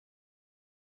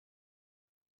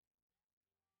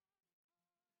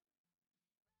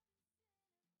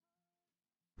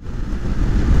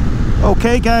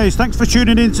Okay guys, thanks for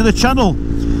tuning into the channel.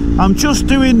 I'm just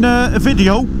doing a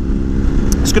video.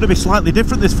 It's going to be slightly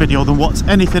different, this video, than what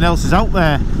anything else is out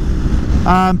there.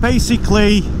 I'm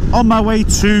basically on my way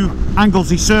to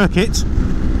Anglesey Circuit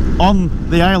on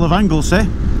the Isle of Anglesey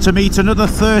to meet another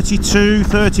 32,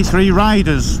 33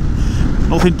 riders.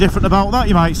 Nothing different about that,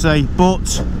 you might say,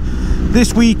 but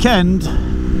this weekend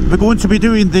we're going to be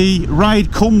doing the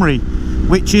Ride Cymru,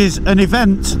 which is an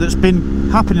event that's been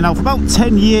happening now for about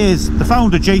 10 years. The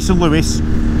founder, Jason Lewis,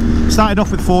 started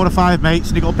off with 4 or 5 mates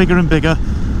and it got bigger and bigger,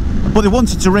 but they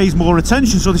wanted to raise more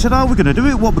attention, so they said, oh, we're going to do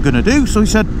it, what we're going to do? So he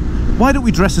said, why don't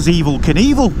we dress as Evel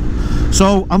Knievels?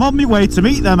 So I'm on my way to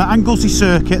meet them at Anglesey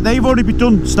Circuit. They've already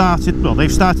they've started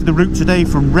the route today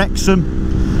from Wrexham.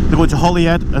 They're going to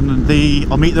Holyhead, and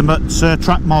I'll meet them at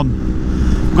Trackmon.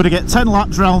 I'm going to get 10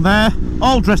 laps around there,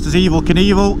 all dressed as Evel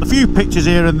Knievels, a few pictures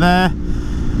here and there.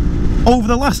 Over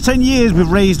the last 10 years we've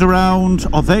raised around,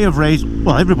 or they have raised,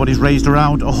 well, everybody's raised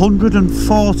around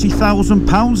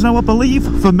 £140,000 now, I believe,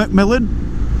 for Macmillan.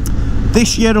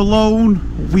 This year alone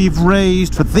we've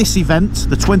raised, for this event,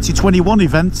 the 2021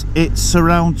 event, it's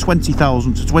around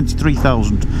 20,000 to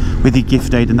 23,000 with the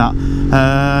gift aid and that,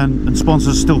 and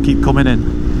sponsors still keep coming in.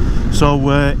 So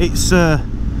it's a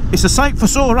sight for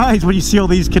sore eyes when you see all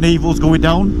these Knievels going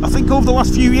down. I think over the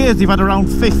last few years they've had around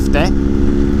 50.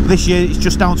 This year it's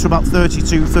just down to about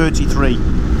 32, 33.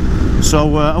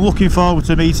 So I'm looking forward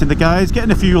to meeting the guys,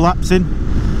 getting a few laps in.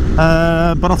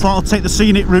 But I thought I'd take the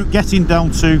scenic route getting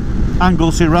down to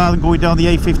Anglesey rather than going down the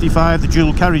A55, the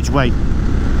dual carriageway.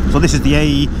 So this is the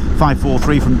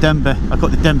A543 from Denby. I've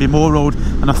got the Denby Moor Road,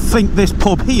 and I think this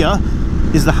pub here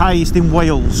is the highest in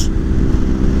Wales.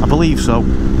 I believe so.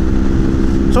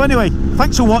 So anyway,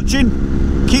 thanks for watching.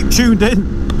 Keep tuned in,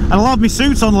 and I'll have my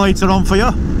suit on later on for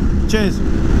you. Cheers.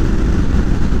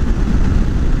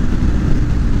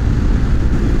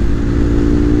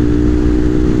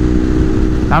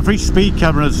 Average speed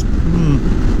cameras.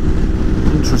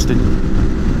 Interesting.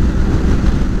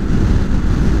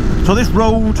 So this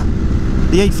road,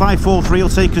 the A543, will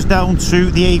take us down to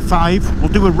the A5. We'll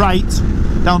do a right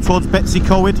down towards Betsy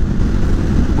Coed.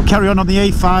 We'll carry on the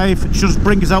A5. It should just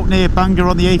bring us out near Bangor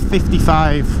on the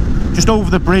A55. Just over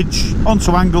the bridge,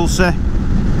 onto Anglesey,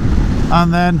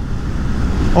 and then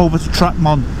over to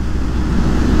Trackmon.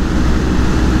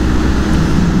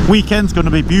 Weekend's going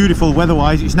to be beautiful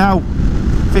weather-wise. It's now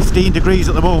 15 degrees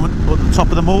at the moment at the top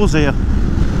of the moors here.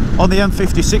 On the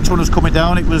M56 when I was coming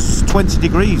down it was 20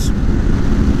 degrees.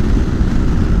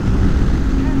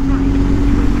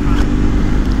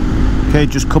 Okay,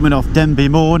 just coming off Denby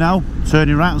Moor now,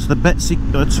 turning right onto the Betsy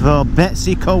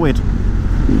Coed.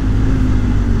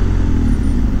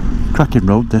 Cracking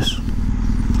road this.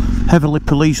 Heavily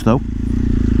policed though.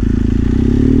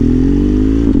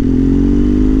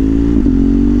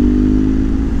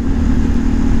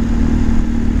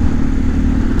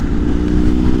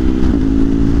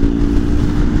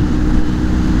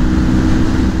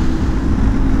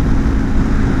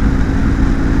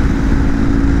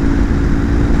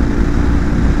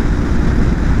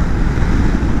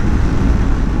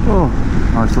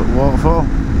 Nice little waterfall.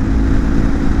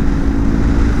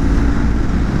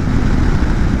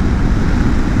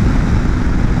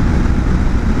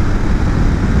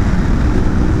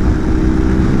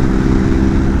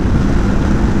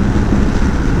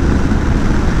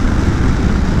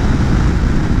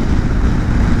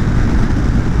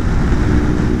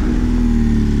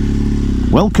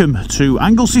 Welcome to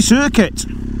Anglesey Circuit.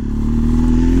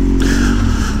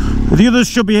 The others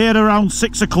should be here around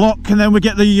 6 o'clock, and then we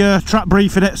get the track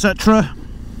briefing, etc.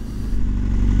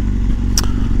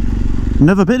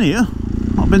 Never been here,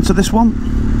 not been to this one.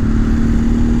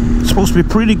 It's supposed to be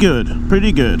pretty good,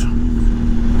 pretty good.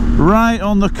 Right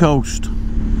on the coast.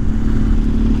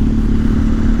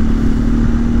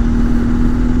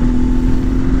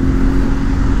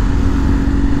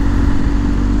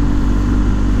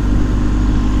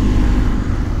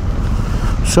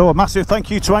 So a massive thank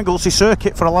you to Anglesey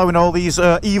Circuit for allowing all these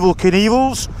Evel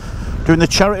Knievels doing the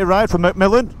charity ride from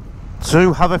Macmillan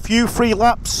to have a few free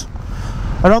laps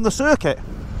around the circuit.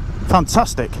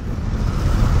 Fantastic.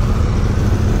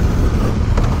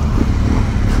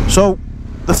 So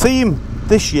the theme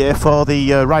this year for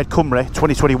the Ride Cymru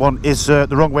 2021 is the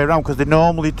wrong way around, because they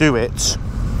normally do it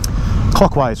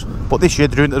clockwise, but this year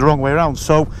they're doing it the wrong way around.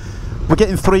 So we're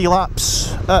getting 3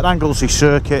 laps at Anglesey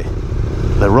Circuit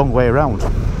the wrong way around.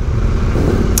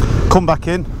 Come back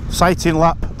in, sighting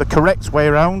lap the correct way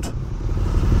around,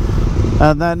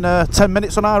 and then 10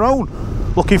 minutes on our own.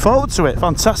 Looking forward to it.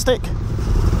 Fantastic.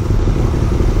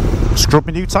 Scrub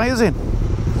my new tyres in.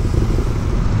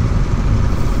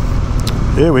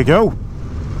 Here we go.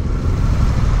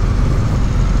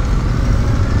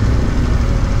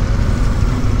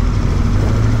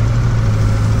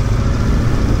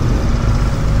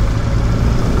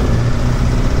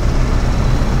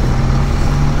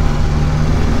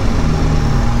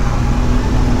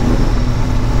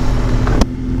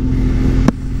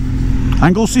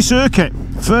 Anglesey circuit,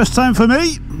 first time for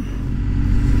me.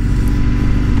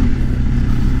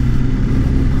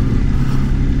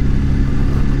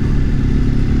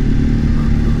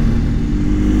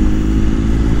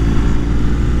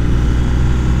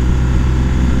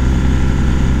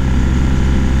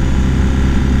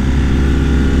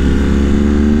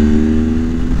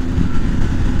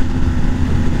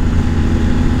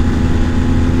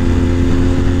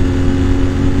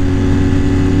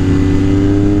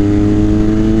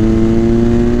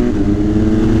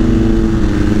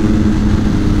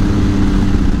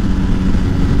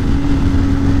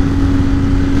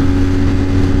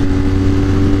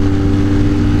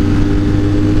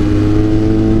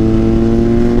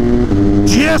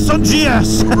 On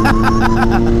GS.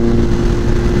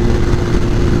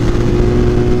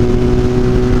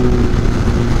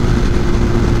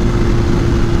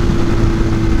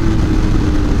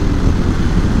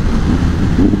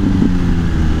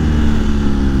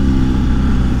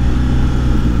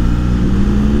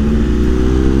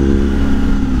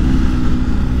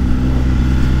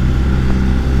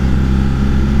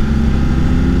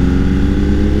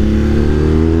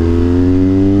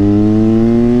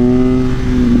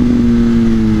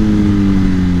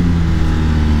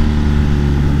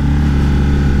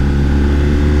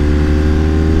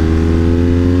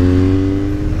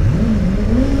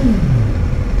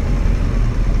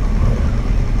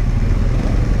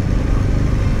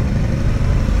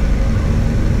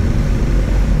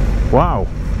 Wow,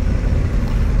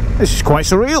 this is quite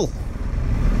surreal.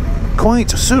 Quite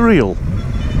surreal.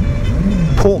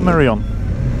 Port Merion.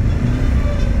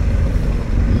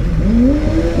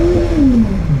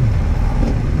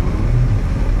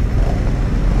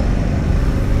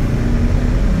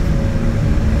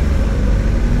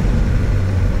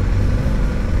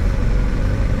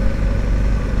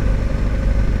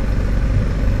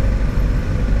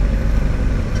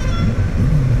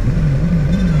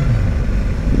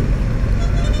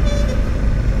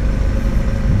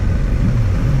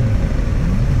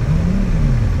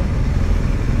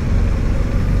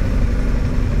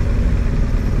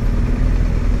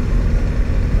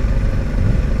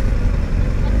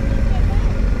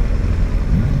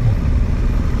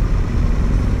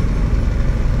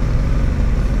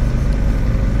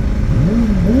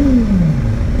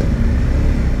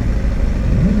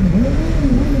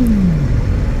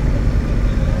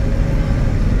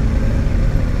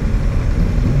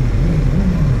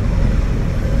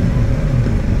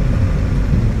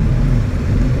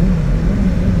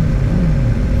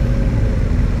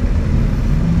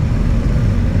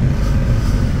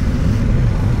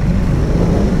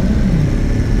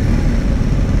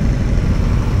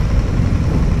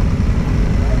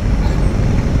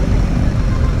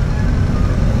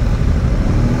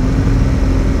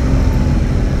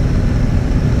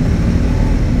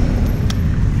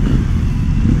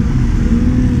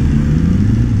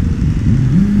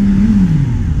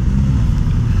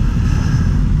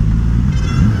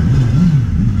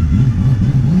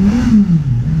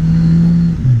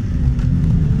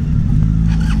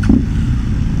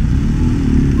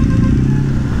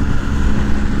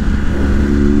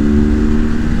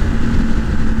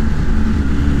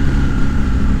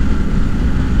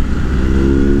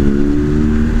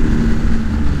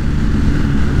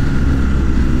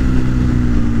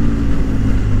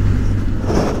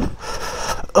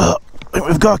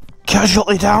 We've got a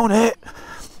casualty down here.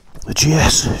 The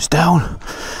GS is down.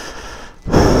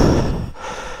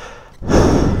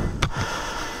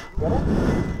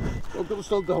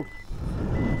 Still down.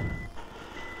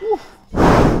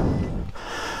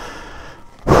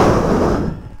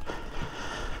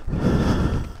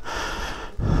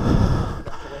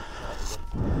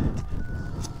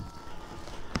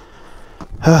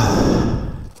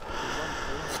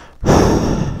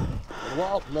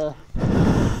 What up there?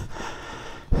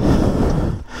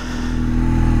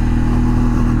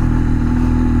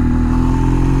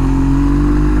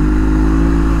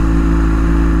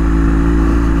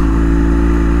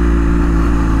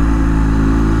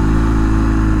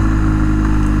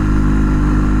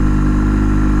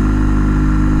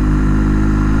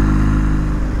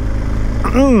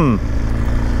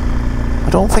 I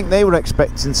don't think they were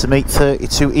expecting to meet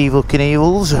 32 Evel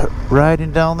Knievels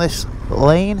riding down this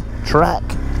lane track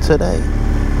today.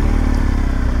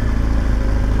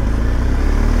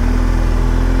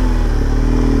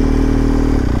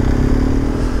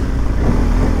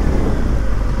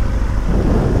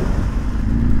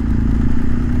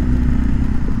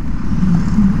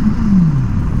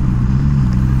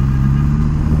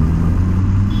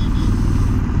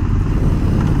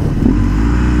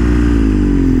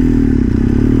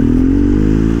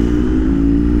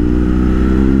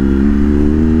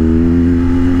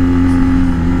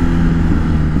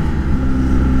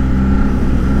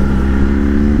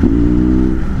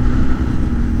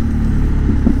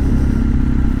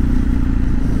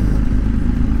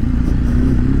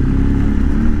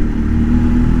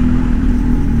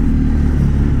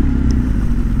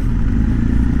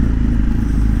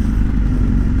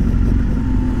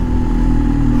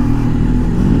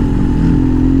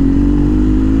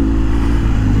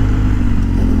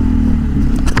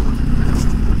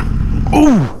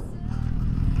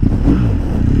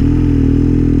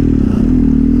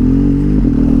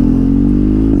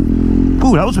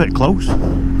 was a bit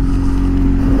close.